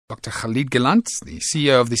Dr. Khalid Galant, the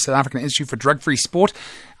CEO of the South African Institute for Drug-Free Sport.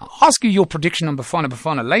 I'll ask you your prediction on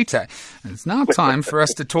Bafana later. It's now time for us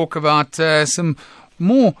to talk about some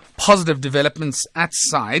more positive developments at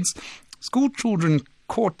sides. School children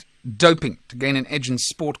caught doping to gain an edge in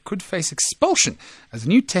sport could face expulsion as a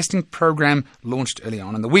new testing program launched early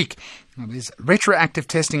on in the week. Now, there's retroactive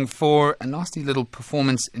testing for a nasty little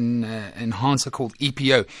performance enhancer called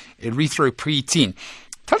EPO, erythropoietin.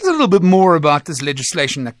 Tell us a little bit more about this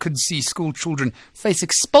legislation that could see school children face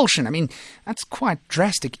expulsion. I mean, that's quite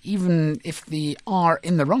drastic, even if they are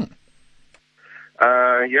in the wrong.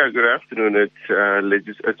 Good afternoon.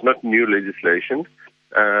 It's not new legislation.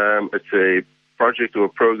 It's a project or a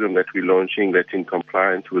program that we're launching that's in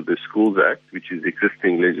compliance with the Schools Act, which is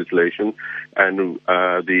existing legislation, and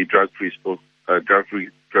the Drug-Free Sport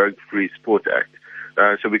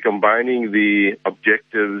Act. So we're combining the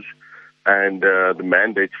objectives and the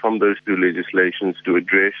mandates from those two legislations to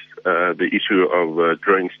address the issue of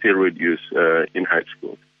growing steroid use in high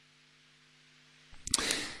school.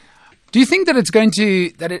 Do you think that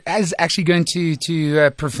it is actually going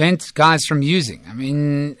to prevent guys from using? I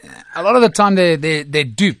mean, a lot of the time they're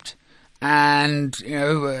duped and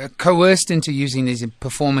coerced into using these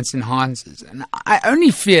performance enhancers, and I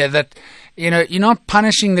only fear that you're not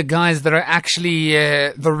punishing the guys that are actually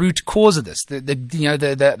the root cause of this.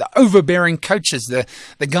 The overbearing coaches,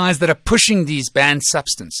 the guys that are pushing these banned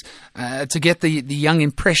substance to get the young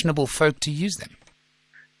impressionable folk to use them.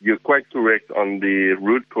 You're quite correct on the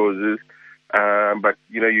root causes, but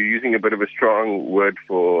you're using a bit of a strong word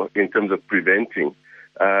in terms of preventing.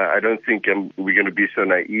 I don't think we're going to be so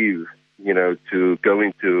naive, to go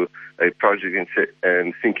into a project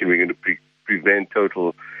and thinking we're going to prevent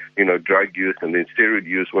total, drug use and then steroid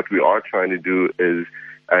use. What we are trying to do is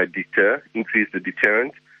increase the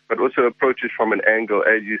deterrent, but also approach it from an angle,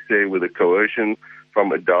 as you say, with a coercion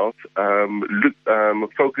from adults.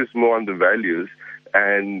 Focus more on the values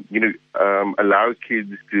and allow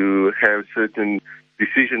kids to have certain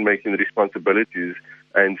decision-making responsibilities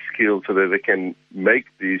and skills so that they can make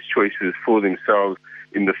these choices for themselves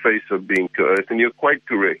in the face of being coerced. And you're quite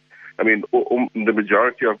correct. I mean, the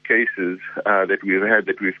majority of cases that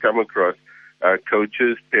we've come across,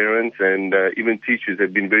 coaches, parents, and even teachers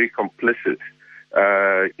have been very complicit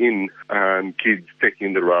in kids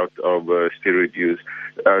taking the route of steroid use.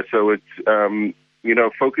 So it's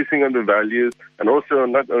focusing on the values and also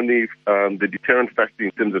not only the deterrent factor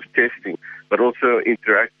in terms of testing, but also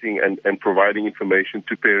interacting and providing information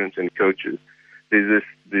to parents and coaches. There's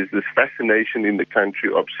this fascination in the country,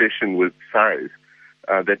 obsession with size,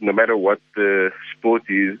 that no matter what the sport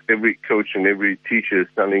is, every coach and every teacher is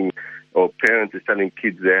telling, or parent is telling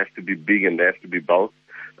kids they have to be big and they have to be bulked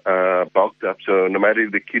up. So no matter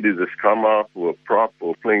if the kid is a scrum half or a prop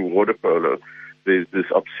or playing water polo, there's this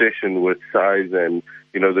obsession with size, and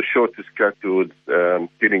the shortest cut towards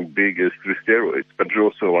getting big is through steroids, but it's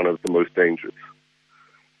also one of the most dangerous.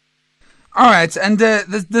 All right, and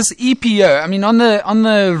this EPO, I mean, on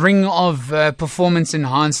the ring of performance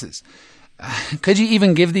enhancers, could you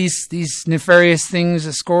even give these nefarious things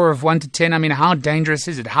a score of 1 to 10? I mean, how dangerous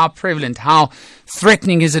is it? How prevalent? How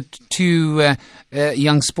threatening is it to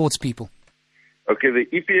young sports people? Okay, the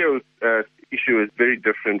EPO issue is very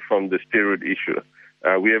different from the steroid issue.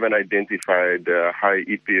 We haven't identified high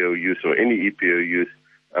EPO use or any EPO use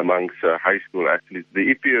amongst high school athletes.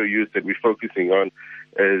 The EPO use that we're focusing on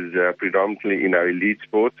is predominantly in our elite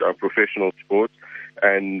sports, our professional sports,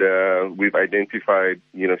 and we've identified,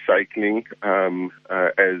 cycling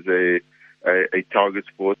as a target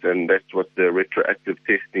sport, and that's what the retroactive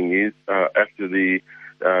testing is. After the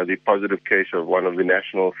positive case of one of the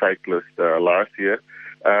national cyclists last year.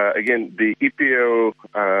 Again, the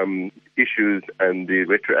EPO issues and the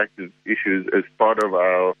retroactive issues is part of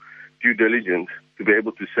our due diligence to be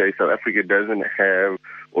able to say South Africa doesn't have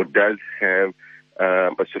or does have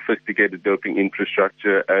a sophisticated doping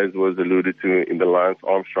infrastructure, as was alluded to in the Lance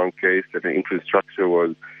Armstrong case, that the infrastructure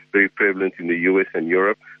was very prevalent in the US and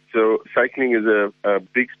Europe. So cycling is a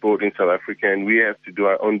big sport in South Africa, and we have to do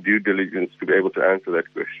our own due diligence to be able to answer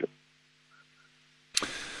that question.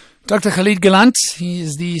 Dr. Khalid Galant, he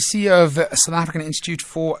is the CEO of South African Institute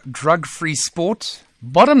for Drug-Free Sport.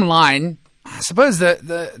 Bottom line, I suppose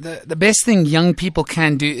the best thing young people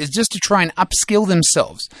can do is just to try and upskill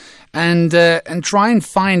themselves and try and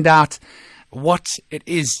find out what it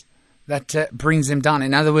is that brings them down.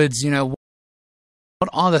 In other words, what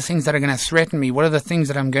are the things that are going to threaten me? What are the things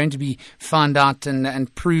that I'm going to be found out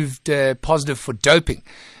and proved positive for doping?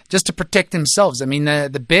 Just to protect themselves. I mean,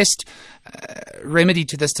 the best remedy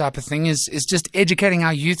to this type of thing is just educating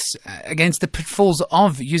our youths against the pitfalls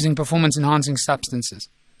of using performance-enhancing substances.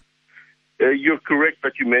 You're correct,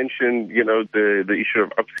 but you mentioned, the issue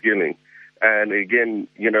of upskilling. And again,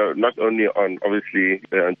 not only on obviously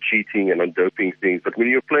on cheating and on doping things, but when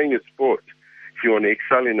you're playing a sport, if you want to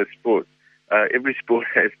excel in a sport, every sport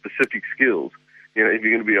has specific skills. If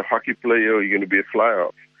you're going to be a hockey player or you're going to be a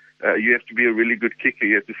fly-off, you have to be a really good kicker.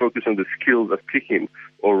 You have to focus on the skills of kicking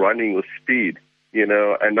or running or speed,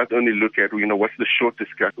 and not only look at, what's the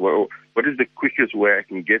shortest cut, well, what is the quickest way I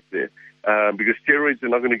can get there, because steroids are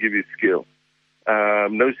not going to give you skill.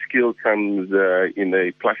 No skill comes in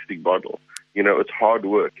a plastic bottle. It's hard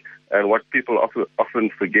work. And what people often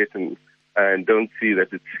forget and don't see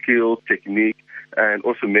that it's skill, technique, and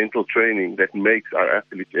also mental training that makes our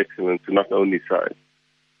athletes excellent, not only size.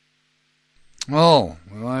 Oh,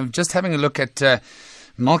 well, I'm just having a look at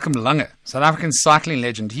Malcolm Lange, South African cycling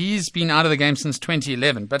legend. He's been out of the game since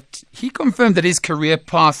 2011, but he confirmed that his career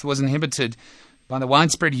path was inhibited by the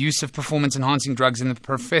widespread use of performance-enhancing drugs in the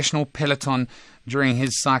professional peloton during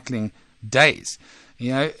his cycling days.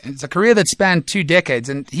 It's a career that spanned 2 decades,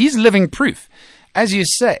 and he's living proof. As you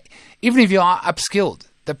say, even if you are upskilled,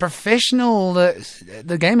 the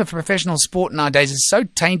game of professional sport nowadays is so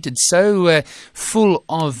tainted, so full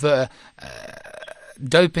of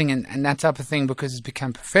doping and that type of thing, because it's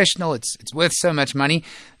become professional, it's worth so much money,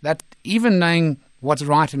 that even knowing what's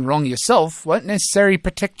right and wrong yourself won't necessarily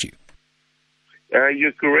protect you.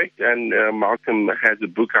 You're correct, and Malcolm has a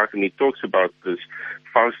book out, and he talks about this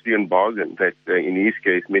Faustian bargain that, in his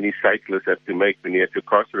case, many cyclists have to make when you're at the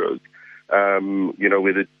crossroads.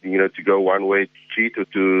 Whether to go one way to cheat or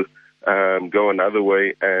to go another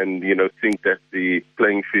way, and think that the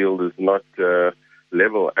playing field is not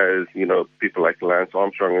level, as people like Lance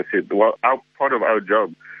Armstrong have said. Well, part of our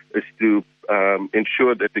job is to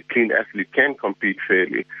ensure that the clean athlete can compete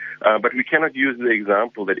fairly, but we cannot use the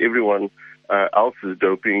example that everyone else is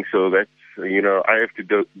doping, so that's, I have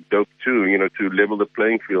to dope too, to level the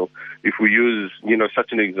playing field. If we use,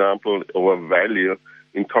 such an example or a value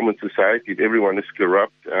in common society, if everyone is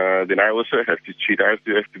corrupt, then I also have to cheat. I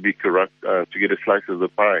have to be corrupt to get a slice of the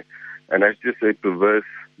pie. And that's just a perverse,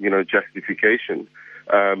 justification.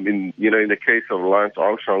 In the case of Lance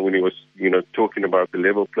Armstrong, when he was, talking about the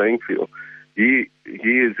level playing field, he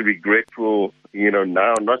is regretful,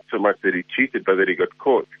 now, not so much that he cheated, but that he got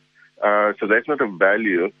caught. So that's not a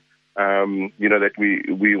value, that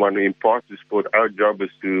we want to impart to sport. Our job is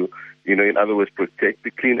to, in other words, protect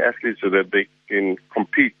the clean athletes so that they can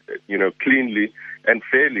compete, cleanly and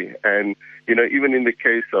fairly. And, even in the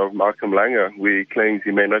case of Malcolm Lange, where he claims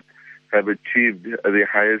he may not have achieved the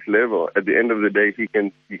highest level, at the end of the day, he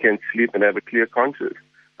can sleep and have a clear conscience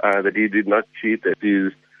that he did not cheat, that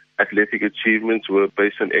his athletic achievements were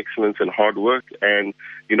based on excellence and hard work. And,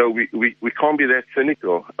 we can't be that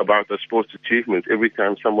cynical about our sports achievements. Every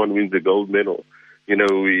time someone wins a gold medal,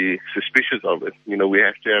 we're suspicious of it. We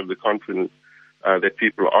have to have the confidence that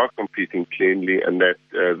people are competing cleanly and that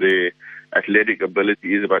their athletic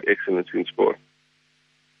ability is about excellence in sport.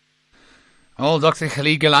 Oh, Dr.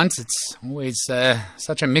 Khalid Galant, it's always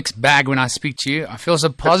such a mixed bag when I speak to you. I feel so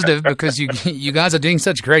positive because you guys are doing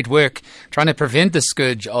such great work trying to prevent the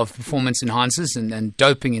scourge of performance enhancers and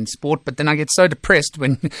doping in sport. But then I get so depressed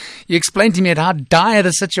when you explain to me how dire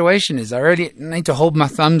the situation is. I really need to hold my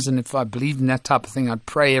thumbs, and if I believed in that type of thing, I'd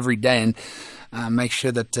pray every day and make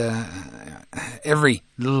sure that every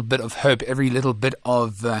little bit of hope, every little bit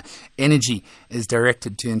of energy is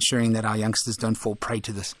directed to ensuring that our youngsters don't fall prey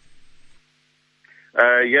to this.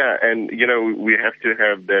 And, we have to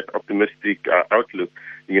have that optimistic outlook.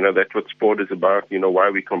 That's what sport is about, why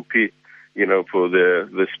we compete, for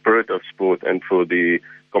the spirit of sport and for the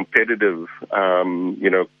competitive,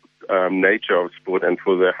 nature of sport and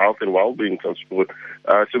for the health and well-being of sport.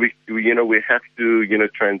 So we have to,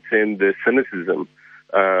 transcend the cynicism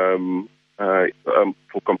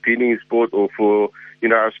for competing in sport or for,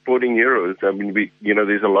 our sporting heroes. I mean,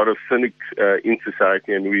 there's a lot of cynics in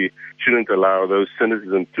society, and we shouldn't allow those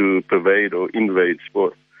cynicism to pervade or invade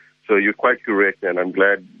sport. So you're quite correct, and I'm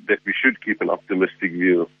glad that we should keep an optimistic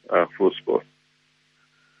view for sport.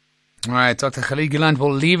 All right, Dr. Khalid Galant,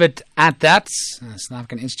 we'll leave it at that. South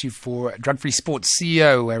African Institute for Drug-Free Sport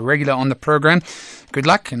CEO, regular on the program. Good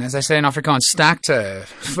luck, and as I say in Afrikaans, stacked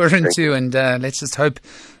for into, and let's just hope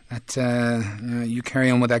that you carry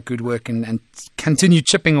on with that good work and continue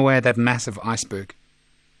chipping away at that massive iceberg.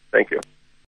 Thank you.